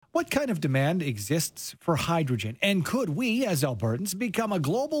What kind of demand exists for hydrogen? And could we, as Albertans, become a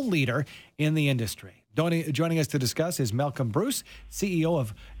global leader in the industry? Joining us to discuss is Malcolm Bruce, CEO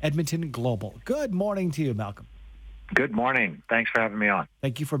of Edmonton Global. Good morning to you, Malcolm. Good morning. Thanks for having me on.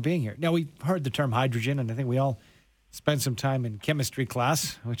 Thank you for being here. Now, we've heard the term hydrogen, and I think we all spent some time in chemistry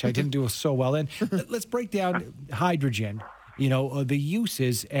class, which I didn't do so well in. Let's break down hydrogen, the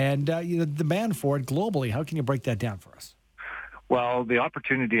uses and the demand for it globally. How can you break that down for us? Well, the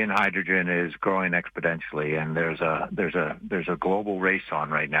opportunity in hydrogen is growing exponentially, and there's a global race on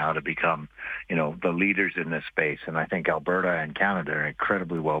right now to become, the leaders in this space. And I think Alberta and Canada are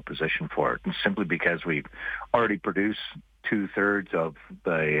incredibly well positioned for it, and simply because we've already produced 2/3 of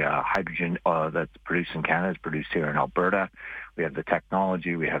the hydrogen that's produced in Canada is produced here in Alberta. We have the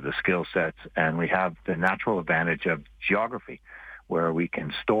technology, we have the skill sets, and we have the natural advantage of geography, where we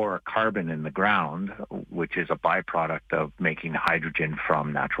can store carbon in the ground, which is a byproduct of making hydrogen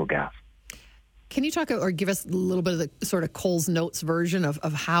from natural gas. Can you talk or give us a little bit of the sort of Coles Notes version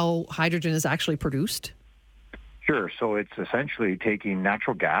of how hydrogen is actually produced? Sure. So it's essentially taking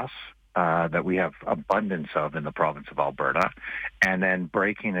natural gas that we have abundance of in the province of Alberta, and then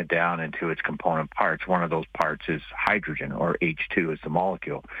breaking it down into its component parts. One of those parts is hydrogen, or H2 is the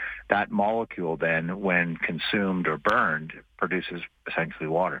molecule. That molecule then, when consumed or burned, produces essentially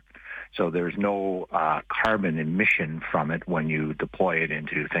water. So there's no carbon emission from it when you deploy it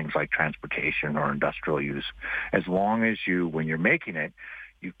into things like transportation or industrial use. As long as when you're making it,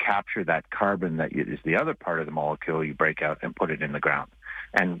 you capture that carbon that is the other part of the molecule, you break out and put it in the ground.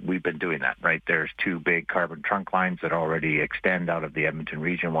 And we've been doing that, right? There's 2 big carbon trunk lines that already extend out of the Edmonton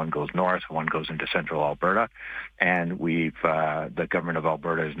region. One goes north, one goes into central Alberta. And the government of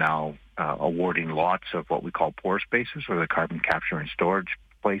Alberta is now awarding lots of what we call pore spaces, or the carbon capture and storage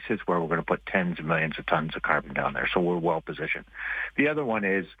places, where we're going to put tens of millions of tons of carbon down there. So we're well positioned. The other one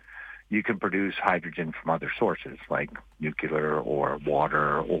is you can produce hydrogen from other sources like nuclear or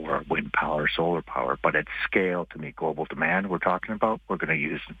water or wind power, solar power. But at scale, to meet global demand we're talking about, we're going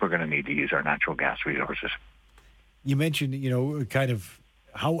to need to use our natural gas resources. You mentioned, kind of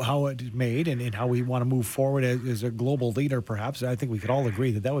how it's made and how we want to move forward as a global leader, perhaps. I think we could all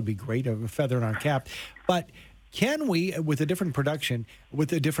agree that would be great, a feather in our cap. But can we, with a different production,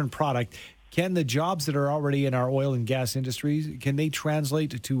 with a different product, can the jobs that are already in our oil and gas industries, can they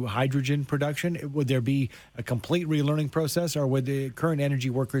translate to hydrogen production? Would there be a complete relearning process, or would the current energy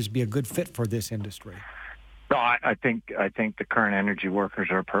workers be a good fit for this industry? No, I think the current energy workers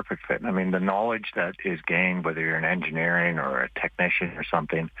are a perfect fit. I mean, the knowledge that is gained, whether you're in engineering or a technician or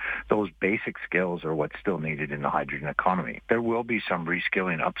something, those basic skills are what's still needed in the hydrogen economy. There will be some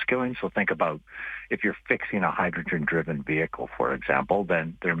reskilling, upskilling. So think about if you're fixing a hydrogen-driven vehicle, for example,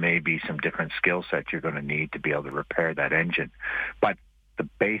 then there may be some different skill sets you're going to need to be able to repair that engine. But the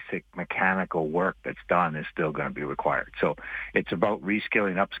basic mechanical work that's done is still going to be required. So it's about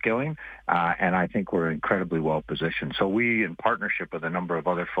reskilling, upskilling, and I think we're incredibly well positioned. So we, in partnership with a number of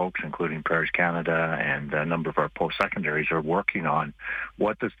other folks, including Prairies Canada and a number of our post-secondaries, are working on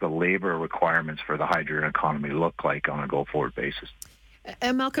what does the labor requirements for the hydrogen economy look like on a go-forward basis.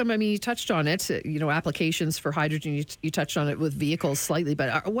 And Malcolm, you touched on it, applications for hydrogen. You touched on it with vehicles slightly,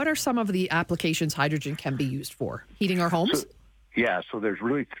 but what are some of the applications hydrogen can be used for? Heating our homes? So there's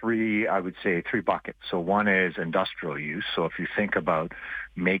really three buckets. So one is industrial use. So if you think about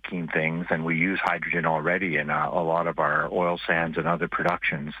making things, and we use hydrogen already in a lot of our oil sands and other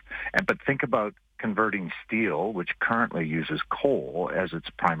productions, but think about converting steel, which currently uses coal as its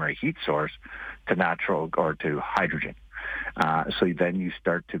primary heat source, to natural or to hydrogen. So then you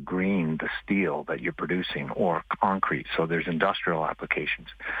start to green the steel that you're producing, or concrete. So there's industrial applications.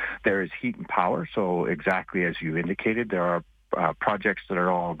 There is heat and power. So exactly as you indicated, there are projects that are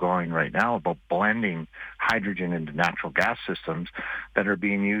all going right now about blending hydrogen into natural gas systems that are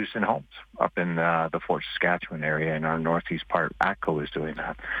being used in homes up in the Fort Saskatchewan area. In our northeast part, ATCO is doing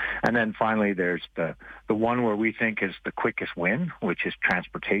that. And then finally, there's the one where we think is the quickest win, which is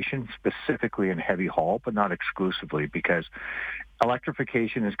transportation, specifically in heavy haul, but not exclusively, because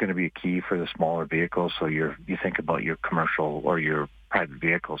electrification is going to be a key for the smaller vehicles. So you think about your commercial or your private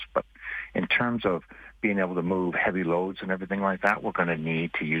vehicles, but in terms of being able to move heavy loads and everything like that, we're going to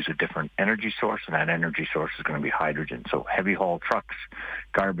need to use a different energy source, and that energy source is going to be hydrogen. So heavy haul trucks,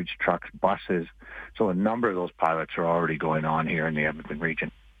 garbage trucks, buses. So a number of those pilots are already going on here in the Edmonton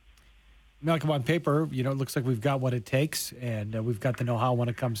region. Malcolm, on paper, it looks like we've got what it takes, and we've got the know-how when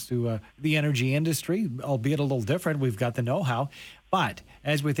it comes to the energy industry, albeit a little different. We've got the know-how. But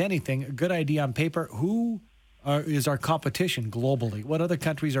as with anything, a good idea on paper, who is our competition globally? What other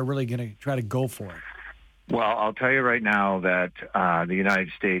countries are really going to try to go for it? Well, I'll tell you right now that the United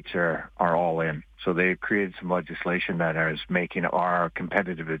States are all in. So they've created some legislation that is making our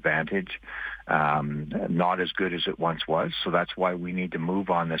competitive advantage not as good as it once was. So that's why we need to move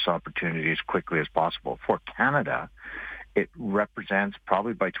on this opportunity as quickly as possible. For Canada, it represents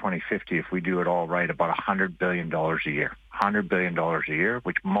probably by 2050, if we do it all right, about $100 billion a year. $100 billion a year,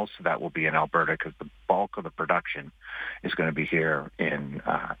 which most of that will be in Alberta because the bulk of the production is going to be here in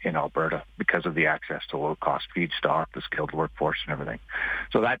Alberta because of the access to low-cost feedstock, the skilled workforce and everything.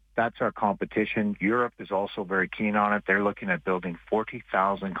 So that's our competition. Europe is also very keen on it. They're looking at building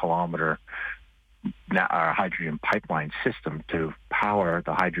 40,000-kilometer hydrogen pipeline system to power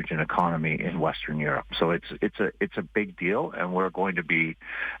the hydrogen economy in Western Europe. So it's a big deal, and we're going to be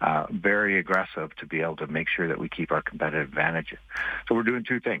very aggressive to be able to make sure that we keep our competitive advantage. So we're doing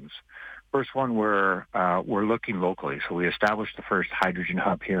two things. First one, we're looking locally. So we established the first hydrogen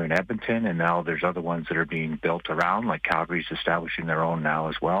hub here in Edmonton, and now there's other ones that are being built around, like Calgary's establishing their own now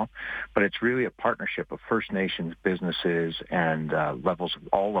as well. But it's really a partnership of First Nations businesses and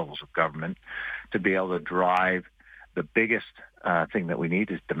all levels of government to be able to drive. The biggest thing that we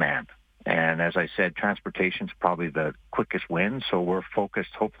need is demand. And as I said, transportation is probably the quickest win. So we're focused,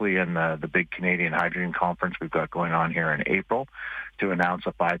 hopefully, in the big Canadian Hydrogen Conference we've got going on here in April to announce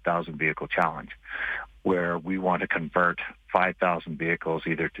a 5,000 vehicle challenge, where we want to convert 5,000 vehicles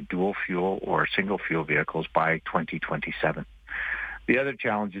either to dual fuel or single fuel vehicles by 2027. The other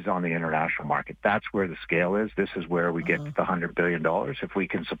challenge is on the international market. That's where the scale is. This is where we get to the $100 billion. If we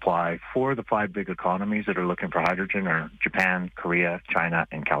can supply for the 5 big economies that are looking for hydrogen are Japan, Korea, China,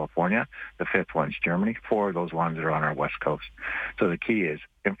 and California. The fifth one's Germany. 4 of those ones are on our west coast. So the key is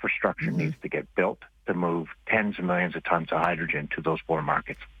infrastructure needs to get built to move tens of millions of tons of hydrogen to those 4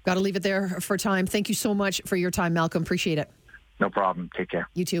 markets. Got to leave it there for time. Thank you so much for your time, Malcolm. Appreciate it. No problem. Take care.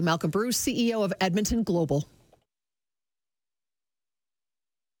 You too. Malcolm Bruce, CEO of Edmonton Global.